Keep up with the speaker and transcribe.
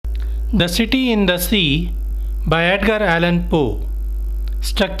The City in the Sea by Edgar Allan Poe.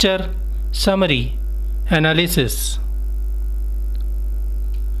 Structure, summary, analysis.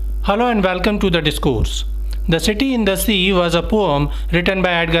 Hello and welcome to the discourse. The City in the Sea was a poem written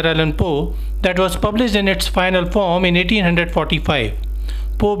by Edgar Allan Poe that was published in its final form in 1845.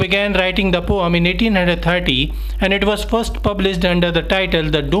 Poe began writing the poem in 1830 and it was first published under the title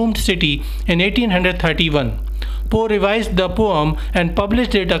The Doomed City in 1831. Poe revised the poem and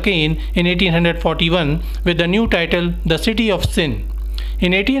published it again in 1841 with the new title The City of Sin.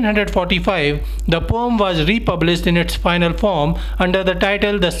 In 1845, the poem was republished in its final form under the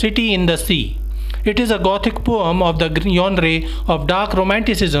title The City in the Sea. It is a gothic poem of the genre of Dark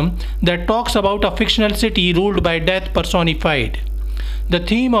Romanticism that talks about a fictional city ruled by death personified. The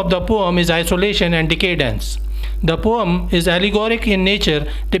theme of the poem is isolation and decadence. The poem is allegoric in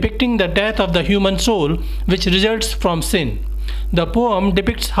nature, depicting the death of the human soul which results from sin. The poem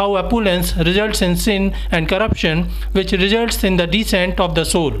depicts how opulence results in sin and corruption which results in the descent of the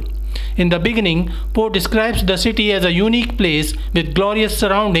soul. In the beginning, Poe describes the city as a unique place with glorious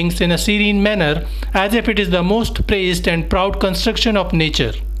surroundings in a serene manner, as if it is the most praised and proud construction of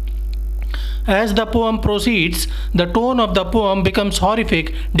nature. As the poem proceeds, the tone of the poem becomes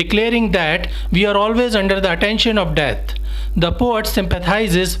horrific, declaring that we are always under the attention of death. The poet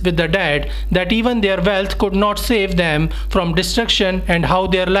sympathizes with the dead, that even their wealth could not save them from destruction and how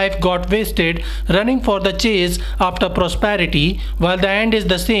their life got wasted running for the chase after prosperity, while the end is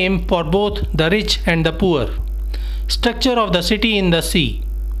the same for both the rich and the poor. Structure of the City in the Sea.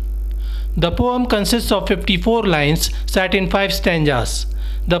 The poem consists of 54 lines set in 5 stanzas.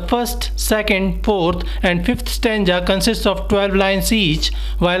 The first, second, fourth and fifth stanza consists of 12 lines each,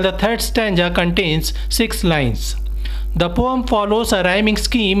 while the third stanza contains 6 lines. The poem follows a rhyming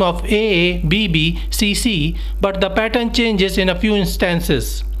scheme of AA, BB, CC, but the pattern changes in a few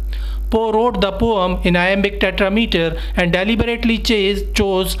instances. Poe wrote the poem in iambic tetrameter and deliberately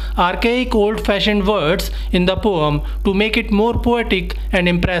chose archaic old-fashioned words in the poem to make it more poetic and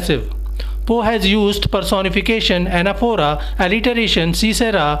impressive. Poe has used personification, anaphora, alliteration,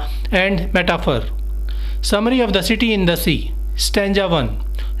 caesura, and metaphor. Summary of the City in the Sea. Stanza 1.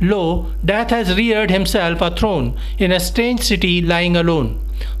 Lo, death has reared himself a throne in a strange city lying alone,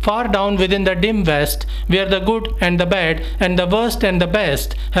 far down within the dim west, where the good and the bad and the worst and the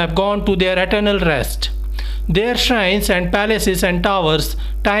best have gone to their eternal rest. Their shrines and palaces and towers,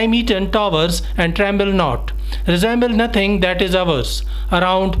 time-eaten towers and tremble not, resemble nothing that is ours.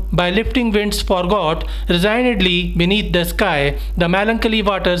 Around, by lifting winds forgot, resignedly beneath the sky, the melancholy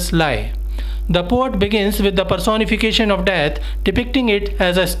waters lie. The poet begins with the personification of death, depicting it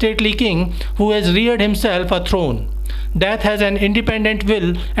as a stately king who has reared himself a throne. Death has an independent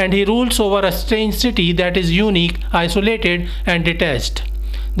will and he rules over a strange city that is unique, isolated and detached.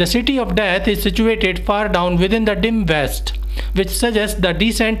 The city of death is situated far down within the dim west, which suggests the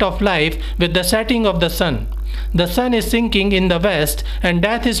descent of life with the setting of the sun. The sun is sinking in the west and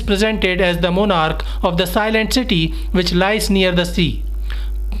death is presented as the monarch of the silent city which lies near the sea.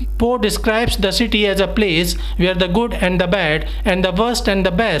 Poe describes the city as a place where the good and the bad and the worst and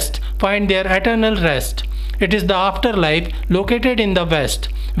the best find their eternal rest. It is the afterlife located in the west,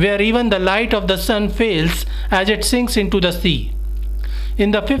 where even the light of the sun fails as it sinks into the sea.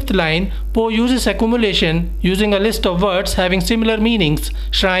 In the fifth line, Poe uses accumulation, using a list of words having similar meanings: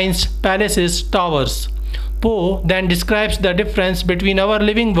 shrines, palaces, towers. Poe then describes the difference between our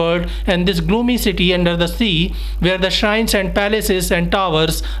living world and this gloomy city under the sea, where the shrines and palaces and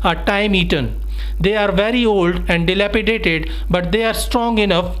towers are time-eaten. They are very old and dilapidated, but they are strong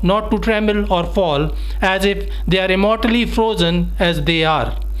enough not to tremble or fall, as if they are immortally frozen as they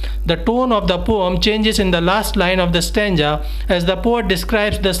are. The tone of the poem changes in the last line of the stanza as the poet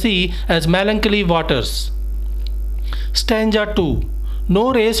describes the sea as melancholy waters. Stanza 2.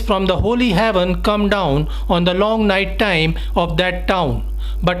 No rays from the holy heaven come down on the long night time of that town,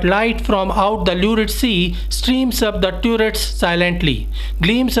 but light from out the lurid sea streams up the turrets silently,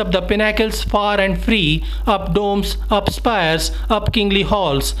 gleams up the pinnacles far and free, up domes, up spires, up kingly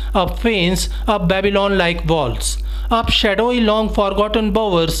halls, up fanes, up Babylon-like walls, up shadowy long forgotten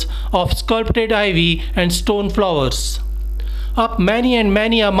bowers of sculpted ivy and stone flowers, up many and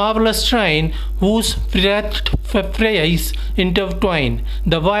many a marvelous shrine whose wreathed frieze intertwine,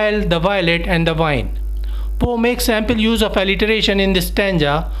 the vial, the violet and the vine. Poe makes ample use of alliteration in this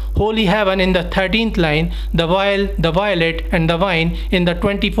stanza: holy heaven in the 13th line, the vial, the violet and the vine in the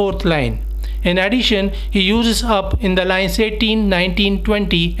 24th line. In addition, he uses up in the lines 18, 19,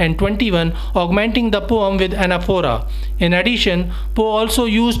 20 and 21, augmenting the poem with anaphora. In addition, Poe also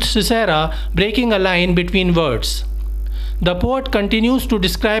used caesura, breaking a line between words. The poet continues to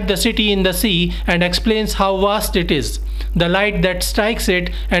describe the city in the sea and explains how vast it is, the light that strikes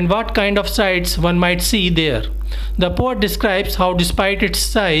it, and what kind of sights one might see there. The poet describes how despite its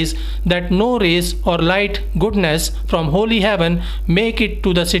size, that no rays or light goodness from holy heaven make it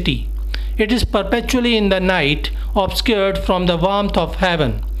to the city. It is perpetually in the night, obscured from the warmth of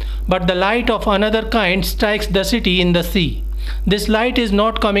heaven. But the light of another kind strikes the city in the sea. This light is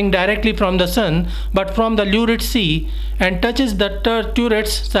not coming directly from the sun, but from the lurid sea, and touches the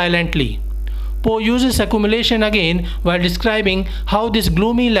turrets silently. Poe uses accumulation again while describing how this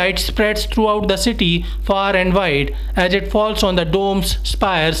gloomy light spreads throughout the city far and wide as it falls on the domes,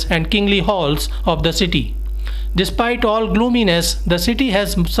 spires, and kingly halls of the city. Despite all gloominess, the city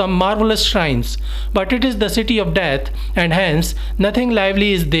has some marvelous shrines, but it is the city of death, and hence nothing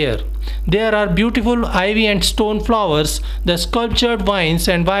lively is there. There are beautiful ivy and stone flowers. The sculptured vines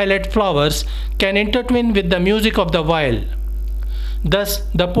and violet flowers can intertwine with the music of the viol. Thus,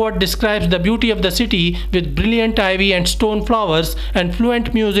 the poet describes the beauty of the city with brilliant ivy and stone flowers and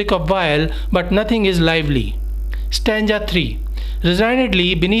fluent music of viol, but nothing is lively. Stanza 3.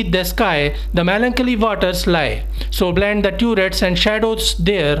 Resignedly beneath the sky the melancholy waters lie, so blend the turrets and shadows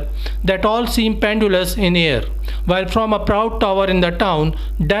there that all seem pendulous in air, while from a proud tower in the town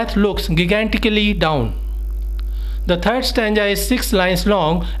death looks gigantically down. The third stanza is 6 lines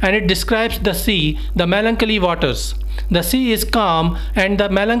long, and it describes the sea, the melancholy waters. The sea is calm, and the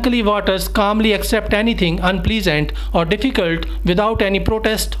melancholy waters calmly accept anything unpleasant or difficult without any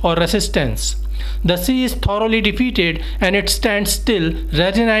protest or resistance. The sea is thoroughly defeated, and it stands still,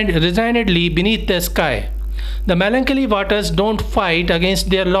 resignedly beneath the sky. The melancholy waters don't fight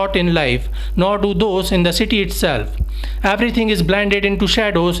against their lot in life, nor do those in the city itself. Everything is blended into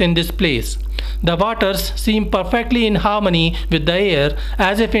shadows in this place. The waters seem perfectly in harmony with the air,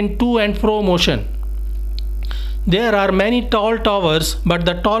 as if in to and fro motion. There are many tall towers, but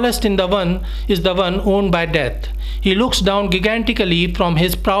the tallest in the one is the one owned by death. He looks down gigantically from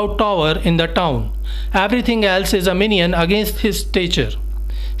his proud tower in the town. Everything else is a minion against his stature.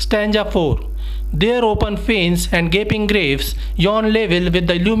 Stanza 4. There open fanes and gaping graves yawn level with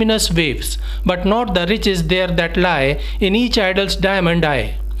the luminous waves, but not the riches there that lie in each idol's diamond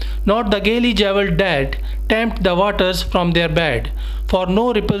eye. Not the gaily jewelled dead tempt the waters from their bed, for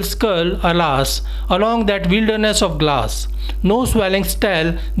no ripples curl, alas, along that wilderness of glass. No swellings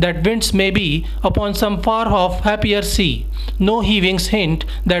tell that winds may be upon some far-off happier sea. No heavings hint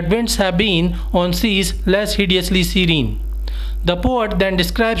that winds have been on seas less hideously serene. The poet then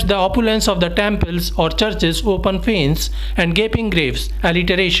describes the opulence of the temples or churches, open fanes, and gaping graves,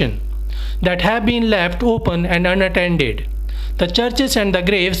 alliteration, that have been left open and unattended. The churches and the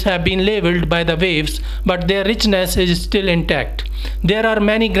graves have been leveled by the waves, but their richness is still intact. There are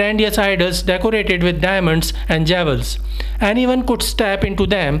many grandiose idols decorated with diamonds and jewels. Anyone could step into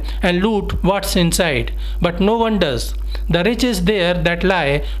them and loot what's inside, but no one does. The riches there that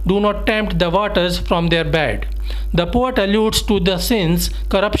lie do not tempt the waters from their bed. The poet alludes to the sins,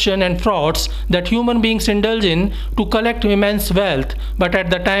 corruption, and frauds that human beings indulge in to collect immense wealth, but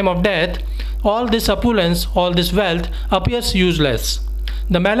at the time of death, all this opulence, all this wealth appears useless.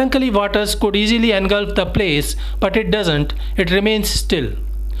 The melancholy waters could easily engulf the place, but it doesn't, it remains still.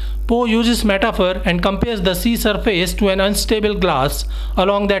 Poe uses metaphor and compares the sea surface to an unstable glass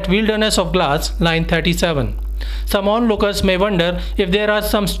along that wilderness of glass, line 37. Some onlookers may wonder if there are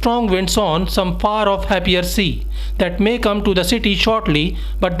some strong winds on some far-off happier sea that may come to the city shortly,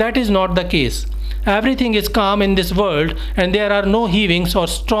 but that is not the case. Everything is calm in this world, and there are no heavings or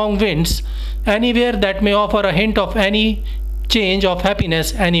strong winds anywhere that may offer a hint of any change of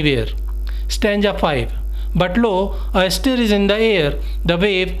happiness anywhere. Stanza 5. But lo, a stir is in the air, the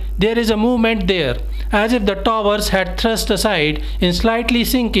wave, there is a movement there, as if the towers had thrust aside in slightly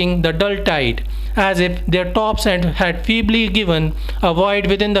sinking the dull tide, as if their tops had feebly given a void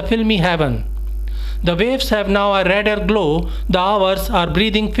within the filmy heaven. The waves have now a redder glow, the hours are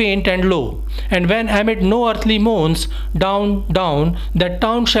breathing faint and low, and when amid no earthly moans, down, down, that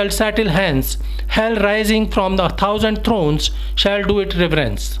town shall settle hence, hell rising from the 1,000 thrones shall do it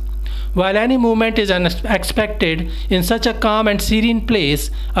reverence. While any movement is unexpected in such a calm and serene place,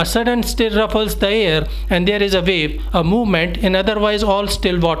 a sudden stir ruffles the air, and there is a wave, a movement in otherwise all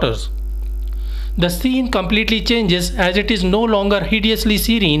still waters. The scene completely changes as it is no longer hideously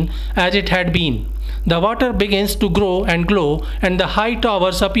serene as it had been. The water begins to grow and glow, and the high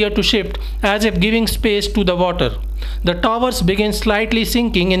towers appear to shift as if giving space to the water. The towers begin slightly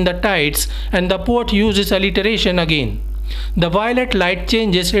sinking in the tides, and the poet uses alliteration again. The violet light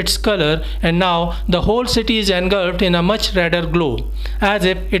changes its color, and now the whole city is engulfed in a much redder glow, as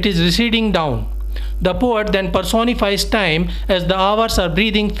if it is receding down. The poet then personifies time as the hours are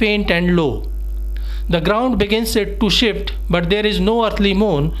breathing faint and low. The ground begins to shift, but there is no earthly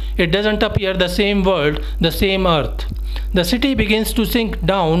moon. It doesn't appear the same world, the same earth. The city begins to sink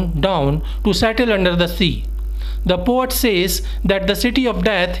down, down, to settle under the sea. The poet says that the city of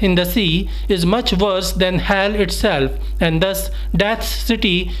death in the sea is much worse than hell itself, and thus death's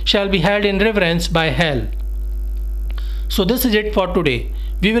city shall be held in reverence by hell. So this is it for today.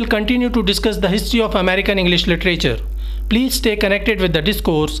 We will continue to discuss the history of American English literature. Please stay connected with the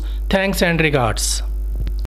discourse. Thanks and regards.